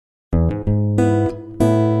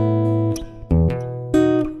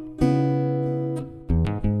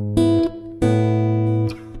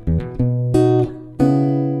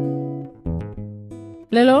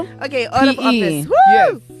Okay, out of PE. office. Woo!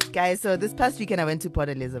 Yes. Guys, so this past weekend I went to Port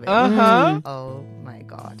Elizabeth. Uh-huh. Oh my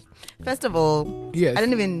God. First of all, Yes. I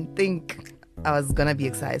didn't even think I was going to be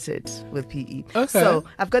excited with PE. Okay. So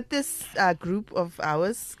I've got this group of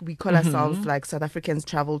ours. We call Mm-hmm. ourselves like South Africans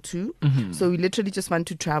Travel Too. So we literally just want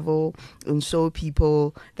to travel and show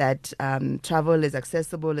people that travel is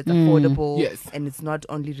accessible, it's affordable, Yes. and it's not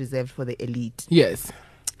only reserved for the elite. Yes.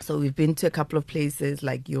 So we've been to a couple of places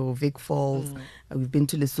like your Vic Falls. We've been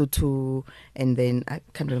to Lesotho, and then I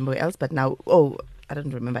can't remember where else. But now, I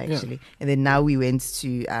don't remember actually. And then now we went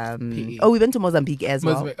to PE. we went to Mozambique as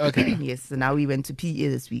Mozambique, well. okay. Yes. So now we went to PE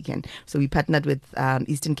this weekend. So we partnered with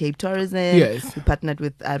Eastern Cape Tourism. Yes. We partnered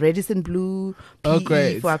with Radisson Blue PE Oh,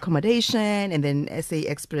 great. for accommodation, and then SA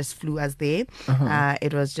Express flew us there.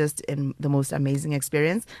 It was just the most amazing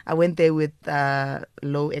experience. I went there with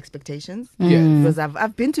low expectations. Yes. Because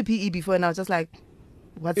I've been to PE before, and I was just like,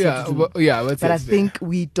 what's it Yeah. to do? What's But I it think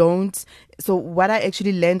we don't. So what I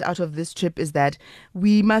actually learned out of this trip is that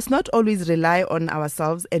we must not always rely on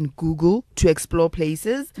ourselves and Google to explore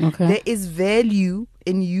places. Okay. There is value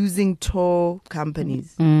in using tour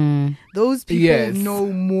companies. Those people Yes. know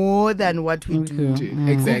more than what we do.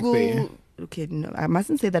 Exactly. Google, okay, no, I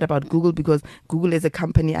mustn't say that about Google, because Google is a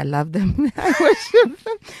company. I love them. I worship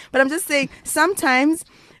them. But I'm just saying, sometimes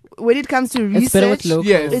when it comes to It's better with research, locals.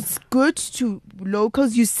 Yes. it's good to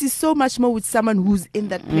locals. You see so much more with someone who's in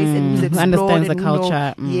that place and who's who explored understands and the who know-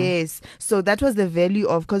 culture. Yes. So that was the value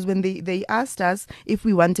of, because when they asked us if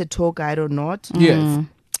we wanted tour guide or not. Yes.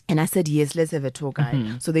 And I said, yes, let's have a tour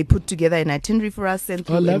guide. So they put together an itinerary for us, sent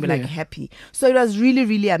through, and we're lovely. like happy. So it was really,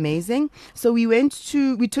 really amazing. So we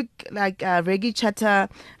took like Reggae Chatter,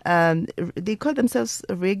 they call themselves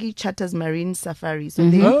Reggae Chatter's Marine Safari. So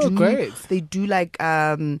great. they do like,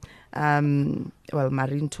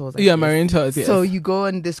 marine tours. I Yeah, guess. marine tours, yes. So you go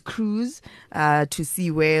on this cruise to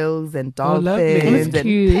see whales and lovely. dolphins That's and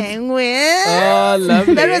cute. penguins. Oh,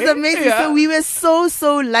 lovely. That was amazing. Yeah. So we were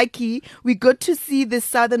so lucky. We got to see the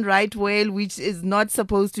southern right whale, which is not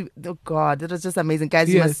supposed to. Oh God, that was just amazing, guys.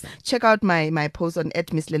 You Yes. must check out my post on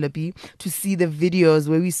 @MissLelopi to see the videos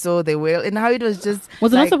where we saw the whale and how it was just.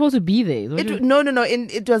 Was it like, not supposed to be there? No.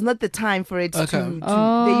 It was not the time for it Okay.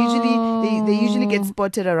 to. They usually get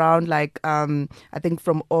spotted around like I think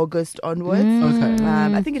from August onwards. Okay.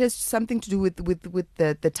 I think it has something to do with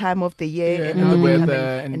the time of the year Yeah, and and how the they come weather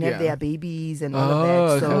and and have yeah. their babies and all Oh,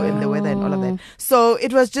 of that. So okay. and the weather and all of that. So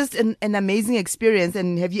it was just an amazing experience.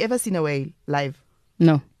 And have you ever seen a whale live?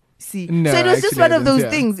 No. See, No, so it was just actually one I of those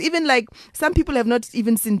haven't, yeah. things. Even like some people have not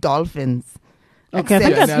even seen dolphins. Okay, I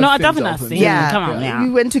think Except- that's Yeah, no. I've I seen definitely not dolphins. seen. Yeah. Come on, We yeah.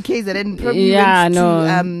 went to KZN. Probably Yeah, went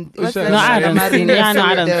no. to Sure. No, I don't Marine seen it. Yeah, no, I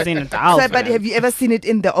Reservoir. don't seen it. But have you ever seen it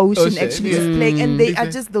in the ocean, Ocean, actually yeah. just playing? And they are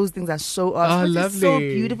Mhm. just, those things are so awesome. Oh, It's so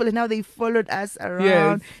lovely. beautiful. And how they followed us around.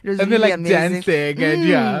 Yes. It was And really they're like amazing. dancing and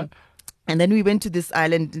yeah. And then we went to this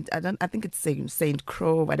island. I think it's Saint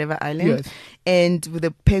Crow, whatever island. Yes. And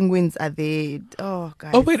the penguins are there. Oh,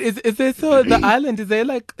 guys. Oh wait, is there so the island? Is there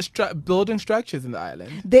like building structures in the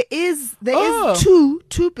island? There is Oh.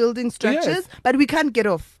 two building structures, Yes. but we can't get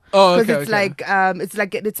off. Oh, Because okay, it's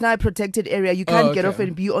like it's now a protected area. You can't get okay. off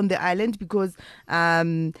and be on the island because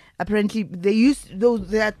apparently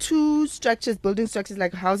there are two building structures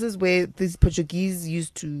like houses where these Portuguese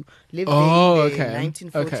used to live Oh, there in the okay.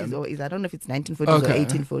 1940s Okay. I don't know if it's 1940s Okay. or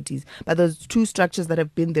 1840s, but those two structures that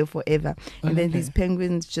have been there forever. And then these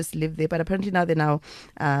penguins just live there, but apparently now they're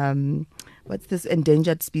what's this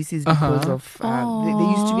endangered species because of they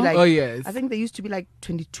used to be like Oh yes. I think they used to be like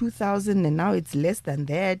 22,000 and now it's less than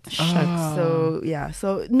that. Ah. So yeah,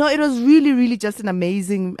 so no, it was really, really just an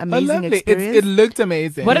amazing lovely. experience. It looked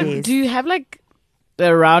amazing. What Yes. do you have like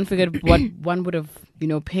the round figure what one would have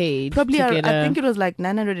paid? Probably to I get think it was like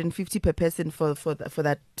 950 per person for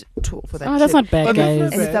that tour for that. Oh, that's trip. not bad, Oh, that's guys.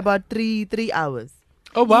 not And it's bad. about three hours.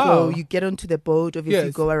 Oh wow. So you get onto the boat, obviously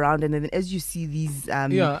Yes. go around, and then as you see these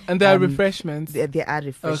yeah, and there are refreshments. There are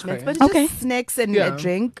refreshments, Okay. but it's Okay. just snacks and Yeah. a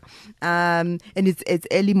drink. And it's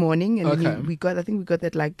early morning, and Okay. we got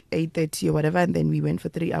at like 8:30 or whatever, and then we went for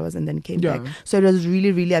 3 hours and then came Yeah. back. So it was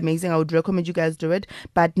really, really amazing. I would recommend you guys do it.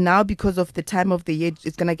 But now because of the time of the year,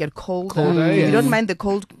 it's gonna get colder. Colder, If yes. you don't mind the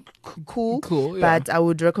cold, cool. Cool, yeah. But I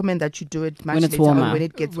would recommend that you do it much When it's later warmer. on when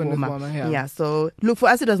it gets When it's warmer. warmer, yeah. So look, for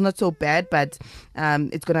us it was not so bad, but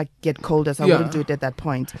it's gonna get colder, so I Yeah. wouldn't do it at that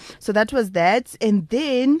point. So that was that, and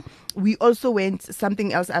then we also went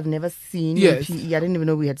something else I've never seen Yes. in PE. I didn't even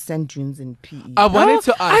know we had sand dunes in PE. I wanted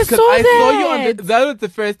to I ask because saw I saw you on that. that was the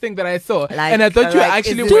first thing that I saw, Like, and I thought you like,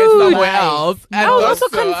 actually is went it somewhere Dubai? else. And I was also I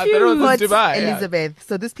thought it was Port in Dubai. yeah. Elizabeth.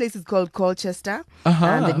 So this place is called Colchester.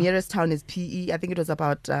 Uh-huh. The nearest town is PE. I think it was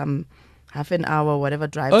about half an hour, whatever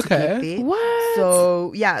drive to get there. What?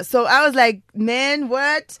 So yeah, so I was like, man,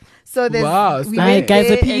 what? So there's Wow, we nice. went Guys,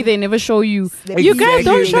 the there PE, and they never show you. the You PE, guys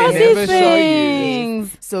don't they show us never these show you.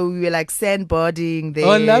 things. so we were like sandboarding there.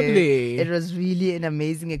 Oh, lovely. It was really an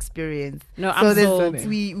amazing experience. No, So I'm there's- sold.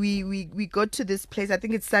 we got to this place. I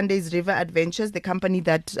think it's Sunday's River Adventures, the company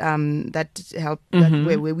that helped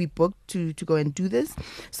where we booked to go and do this.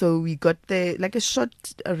 So we got there like a short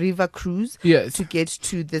river cruise Yes. to get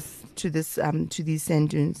to these sand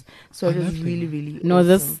dunes. So it was lovely. really, really No,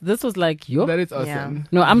 awesome. this was like, yo. That is awesome.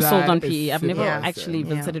 No, I'm That sold on is PE. I've super never Yeah. actually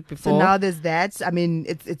Yeah. visited So before. now there's that. I mean,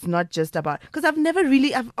 it's not just about, because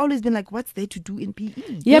I've always been like, what's there to do in PE?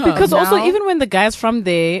 Yeah, Yeah. because also Now- even when the guys from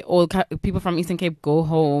there or people from Eastern Cape go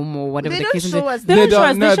home or whatever They the don't case is, show us they that. don't show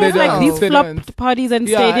us. They They don't. show No, us they like don't. these They flop don't. parties and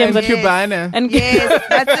Yeah, stadiums and and Yes. Cubana. and Yes,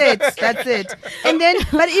 that's it. And then,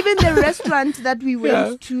 but even the restaurant that we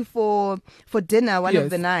went to for dinner one of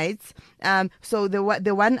Yes. the nights. So the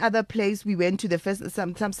one other place we went to, the first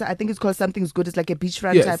some I think it's called Something's Good. It's like a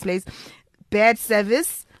beachfront Yes. type place. Bad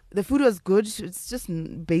service. The food was good. It's just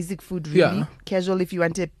basic food, really Yeah. casual. If you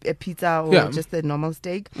want a pizza or Yeah. just a normal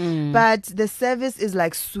steak, but the service is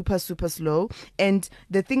like super slow. And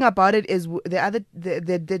the thing about it is,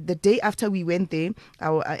 the day after we went there,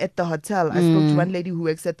 at the hotel, I spoke to one lady who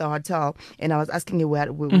works at the hotel, and I was asking her where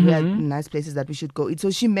nice places that we should go eat. So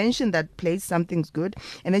she mentioned that place, Something's Good,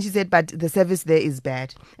 and then she said, but the service there is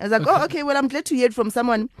bad. I was like, oh, okay. Well, I'm glad to hear it from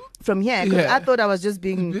someone from here, because Yeah. I thought I was just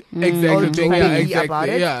being all Exactly. Yeah, jokey about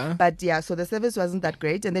exactly. it. Yeah. But yeah, so the service wasn't that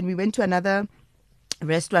great. And then we went to another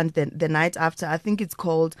restaurant the night after. I think it's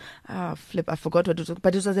called I forgot what it was,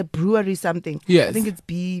 but it was a brewery something. Yes. I think it's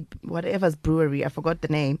whatever's brewery. I forgot the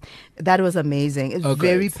name. That was amazing. It's Oh,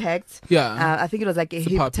 very great. packed. Yeah. I think it was like a It's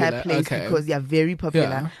hip popular. type place Okay. because very popular.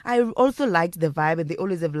 Yeah. I also liked the vibe, and they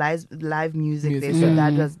always have live music there. Music, So yeah.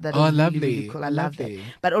 that was Oh, really, lovely. really cool. I loved that. Lovely.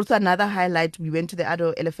 But also another highlight, we went to the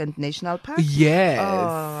Addo Elephant National Park. Yes.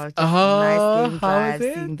 Oh, just Oh, nice game how drive, is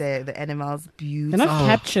it? seeing the animals. they're Beautiful. not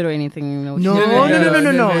captured or anything. You know. No,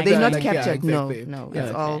 No, no. They're not like, yeah, captured. exactly. No.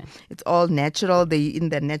 Yeah. It's all natural. They in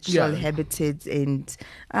their natural Yeah. habitats, and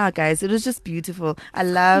guys, it was just beautiful. I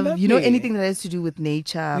love Lovely. anything that has to do with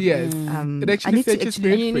nature. Yes. Um, It I actually need to sets you actually.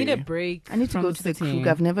 straight You need a free. break. I need to from go to the city. Kruger.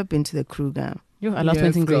 I've never been to the Kruger. Yo, I lost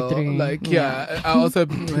went in grade girl. 3. Like, yeah. I also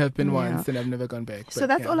have been once and I've never gone back. So but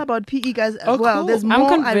that's yeah. all about PE, guys. Oh, well, cool. there's I'm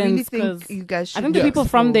more. I really convinced think 'cause you guys should. I think the Yes. people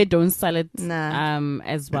from go. there don't sell it Nah.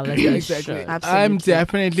 as well as Yeah, they exactly. should. Absolutely. I'm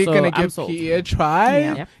definitely So, gonna I'm give sold. PE a try,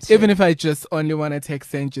 Yeah. even if I just only want to take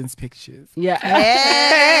St. John's pictures. Yeah.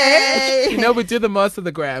 Hey! You know, we do the most of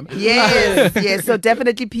the gram. Yes. So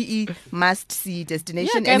definitely PE must see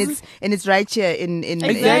destination, Yeah, and guys. it's right here in our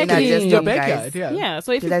Exactly. desktop, Your guys. backyard, yeah. Yeah,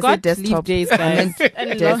 so if Did you've I say got desktop? leave days, guys,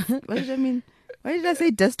 and What did I mean? Why did I say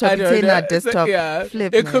desktop? I It's don't in know. our desktop. Yeah.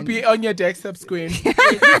 Flip, It could man. be on your desktop screen.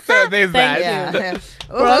 So there's Thank that. Yeah.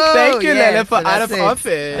 Well, thank you, yeah, Lele, for so out that's of it.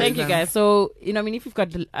 office. Thank you, guys. So, I mean, if you've got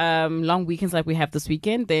long weekends like we have this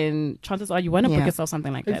weekend, then chances are you want to book Yeah. yourself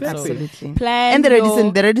something like that. Exactly. So Absolutely. plan And the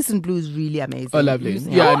your- Radisson Blue is really amazing. Oh, lovely. Yeah.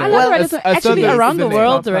 Yeah, Oh, I I know. love Well, the Radisson. I saw Actually, the- around the isn't it?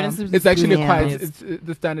 world, the Proper. Radisson. It's actually Yeah. quite. Yes.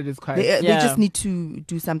 The standard is quite. They Yeah. just need to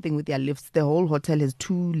do something with their lifts. The whole hotel has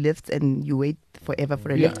 2 lifts, and you wait forever for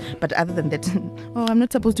a Yeah. lift. But other than that, I'm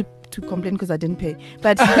not supposed to complain because I didn't pay.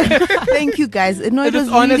 But thank you, guys. No, it It was is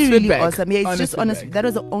honest really, really feedback. awesome. Yeah, it's Honest just honest. feedback. That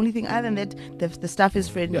was the only thing. Other than that, the staff is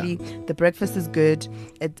friendly. The breakfast is good.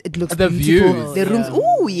 It looks The beautiful. views. The rooms. Yeah.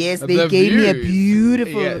 Oh yes, they The gave me a views.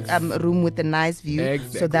 beautiful Yes. room with a nice view. So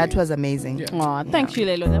Exactly. that was amazing. Yeah. Aw, thanks,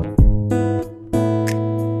 Shilelo.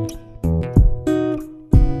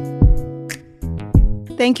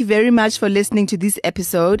 Thank you very much for listening to this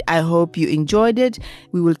episode. I hope you enjoyed it.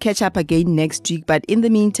 We will catch up again next week. But in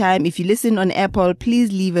the meantime, if you listen on Apple,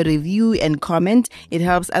 please leave a review and comment. It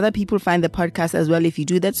helps other people find the podcast as well if you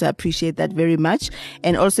do that. So I appreciate that very much.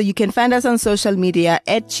 And also you can find us on social media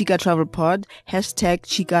at Chica Travel Pod,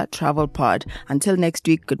 #Chica Travel Pod. Until next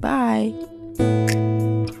week, goodbye.